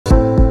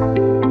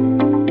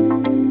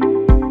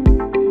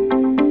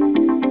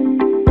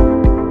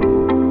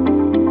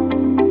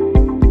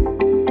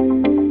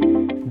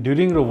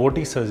during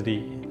robotic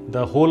surgery,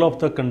 the whole of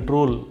the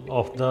control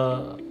of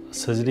the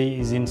surgery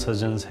is in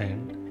surgeon's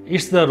hand.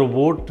 It's the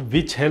robot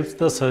which helps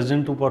the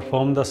surgeon to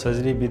perform the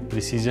surgery with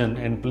precision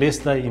and place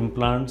the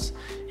implants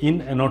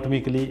in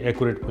anatomically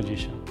accurate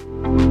position.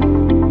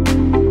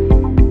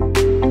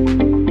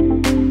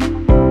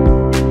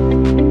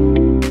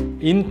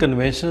 In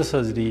conventional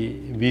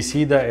surgery, we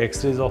see the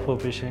X-rays of a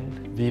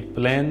patient. We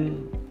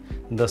plan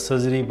the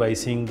surgery by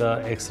seeing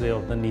the X-ray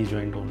of the knee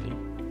joint only.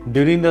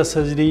 During the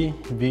surgery,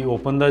 we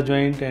open the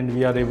joint and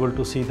we are able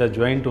to see the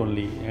joint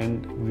only,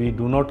 and we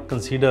do not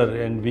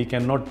consider and we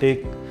cannot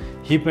take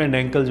hip and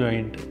ankle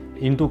joint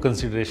into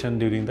consideration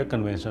during the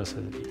conventional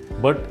surgery.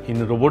 But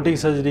in robotic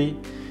surgery,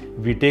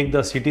 we take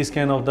the CT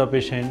scan of the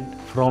patient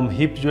from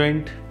hip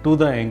joint to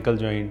the ankle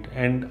joint,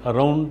 and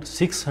around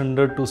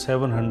 600 to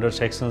 700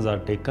 sections are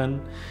taken.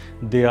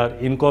 They are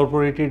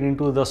incorporated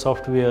into the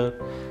software.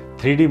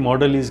 3D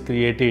model is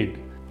created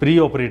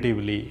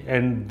pre-operatively,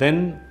 and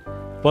then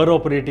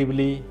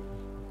per-operatively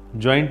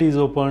joint is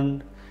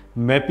opened,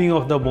 mapping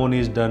of the bone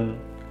is done,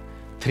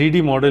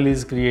 3D model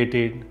is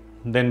created,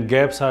 then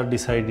gaps are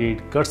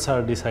decided, cuts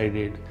are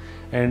decided,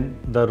 and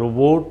the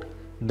robot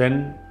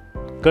then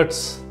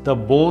cuts the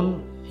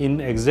bone in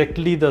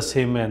exactly the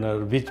same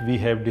manner which we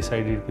have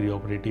decided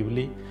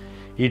pre-operatively.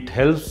 It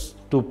helps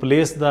to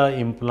place the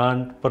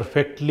implant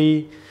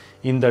perfectly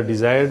in the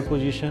desired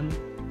position,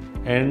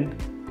 and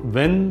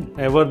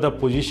whenever the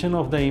position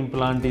of the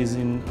implant is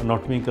in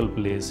anatomical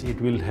place, it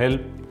will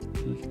help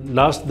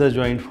last the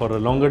joint for a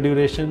longer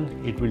duration,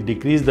 it will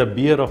decrease the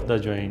wear of the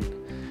joint,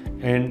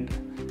 and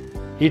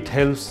it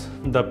helps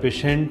the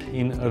patient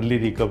in early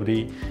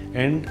recovery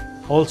and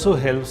also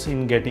helps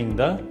in getting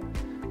the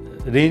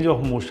range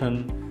of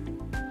motion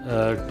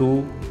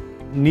to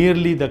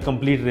nearly the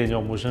complete range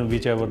of motion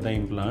whichever the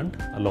implant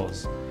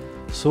allows.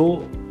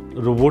 So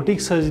robotic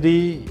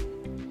surgery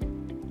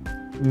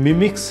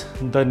mimics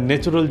the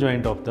natural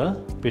joint of the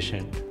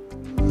patient.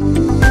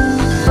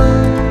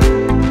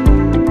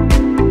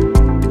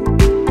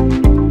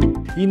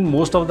 In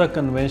most of the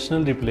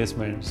conventional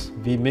replacements,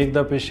 we make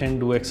the patient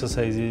do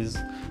exercises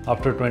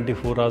after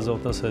 24 hours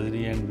of the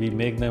surgery, and we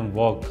make them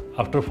walk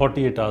after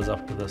 48 hours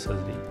after the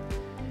surgery.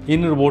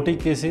 In robotic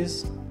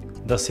cases,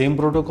 the same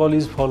protocol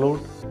is followed,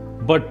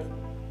 but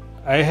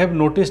I have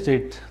noticed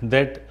it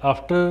that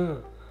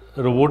after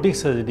robotic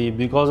surgery,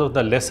 because of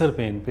the lesser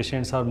pain,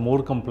 patients are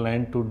more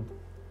compliant to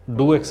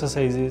do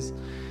exercises,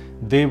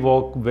 they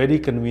walk very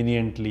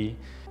conveniently,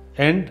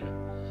 and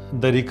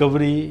the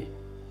recovery,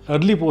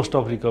 early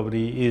post-op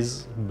recovery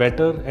is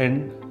better,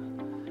 and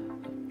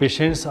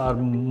patients are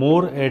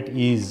more at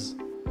ease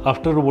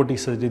after robotic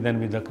surgery than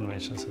with the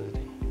conventional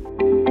surgery.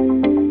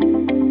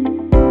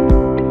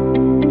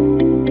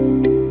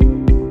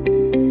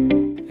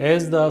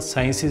 As the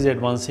science is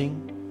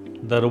advancing,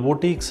 the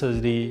robotic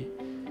surgery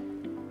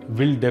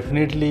will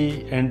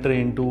definitely enter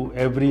into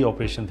every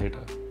operation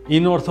theatre.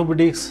 In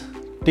orthopedics,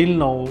 till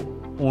now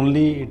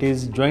only it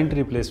is joint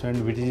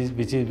replacement which is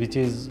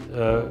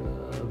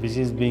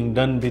being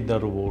done with the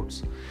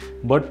robots.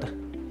 But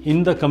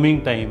in the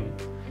coming time,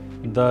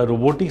 the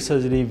robotic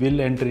surgery will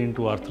enter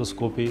into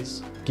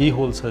arthroscopies,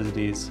 keyhole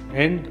surgeries,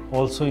 and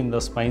also in the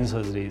spine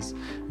surgeries,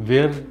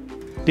 where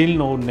till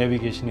now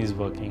navigation is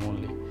working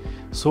only.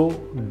 So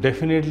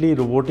definitely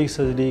robotic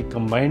surgery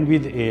combined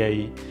with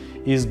AI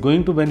is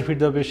going to benefit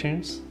the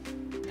patients,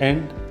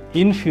 and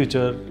in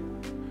future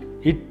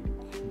it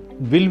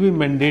will be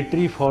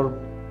mandatory for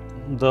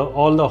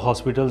all the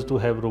hospitals to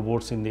have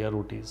robots in their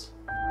routines.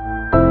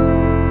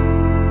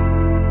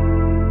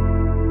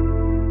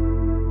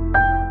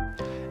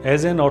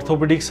 As an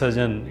orthopedic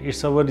surgeon,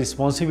 it's our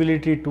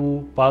responsibility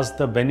to pass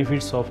the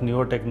benefits of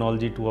newer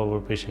technology to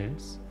our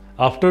patients.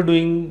 After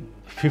doing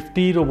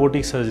 50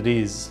 robotic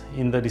surgeries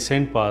in the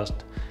recent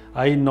past,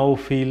 I now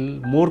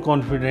feel more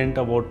confident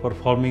about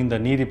performing the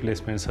knee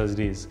replacement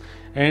surgeries,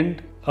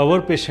 and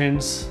our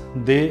patients,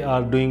 they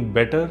are doing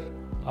better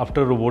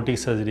after robotic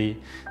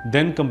surgery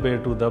than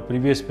compared to the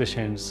previous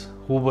patients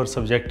who were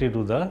subjected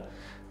to the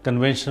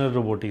conventional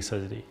robotic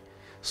surgery.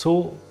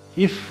 So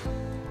if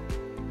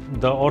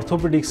the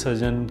orthopedic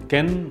surgeon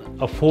can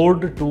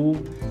afford to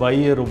buy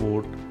a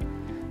robot,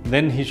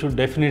 then he should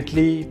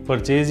definitely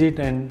purchase it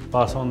and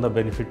pass on the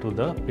benefit to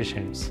the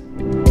patients.